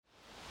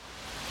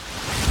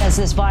as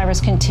this virus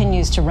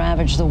continues to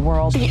ravage the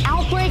world. The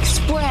outbreak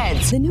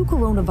spreads. The new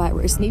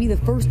coronavirus may be the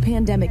first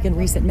pandemic in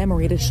recent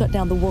memory to shut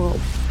down the world.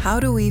 How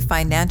do we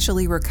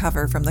financially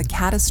recover from the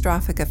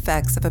catastrophic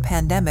effects of a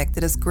pandemic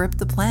that has gripped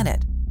the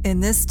planet? In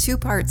this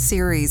two-part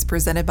series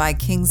presented by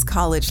King's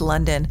College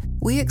London,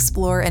 we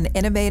explore an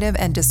innovative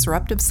and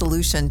disruptive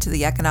solution to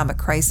the economic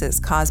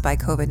crisis caused by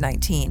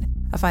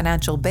COVID-19, a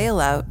financial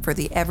bailout for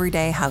the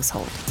everyday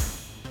household.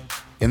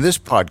 In this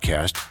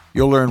podcast,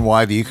 you'll learn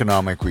why the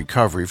economic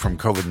recovery from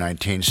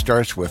COVID-19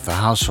 starts with the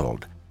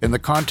household. In the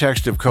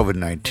context of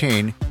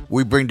COVID-19,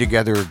 we bring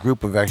together a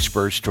group of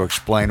experts to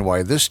explain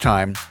why this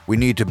time we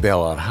need to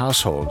bail out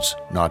households,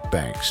 not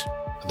banks.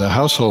 The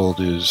household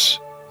is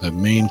the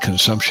main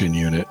consumption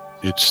unit.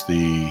 It's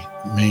the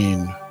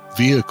main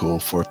vehicle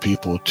for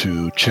people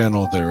to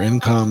channel their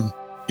income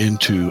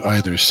into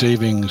either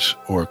savings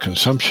or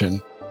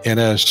consumption. And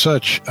as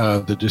such,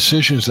 the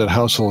decisions that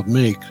households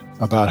make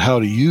about how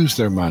to use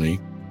their money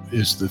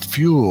is the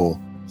fuel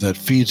that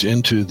feeds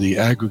into the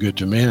aggregate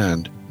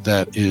demand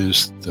that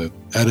is the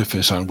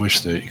edifice on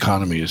which the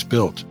economy is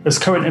built. As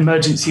current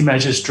emergency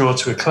measures draw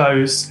to a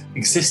close,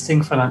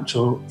 existing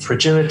financial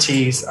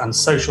fragilities and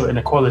social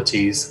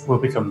inequalities will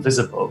become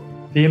visible.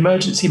 The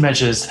emergency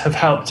measures have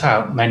helped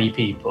out many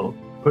people,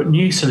 but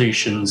new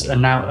solutions are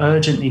now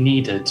urgently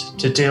needed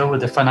to deal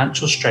with the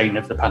financial strain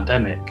of the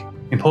pandemic.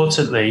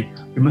 Importantly,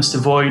 we must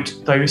avoid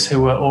those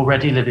who are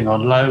already living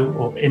on low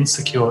or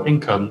insecure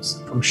incomes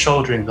from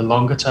shouldering the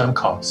longer-term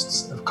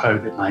costs of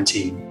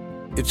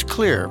COVID-19. It's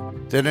clear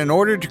that in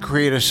order to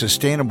create a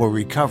sustainable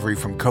recovery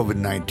from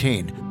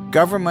COVID-19,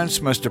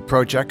 governments must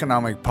approach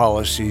economic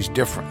policies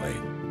differently.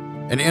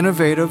 An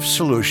innovative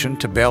solution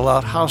to bail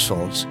out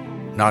households,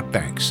 not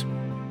banks.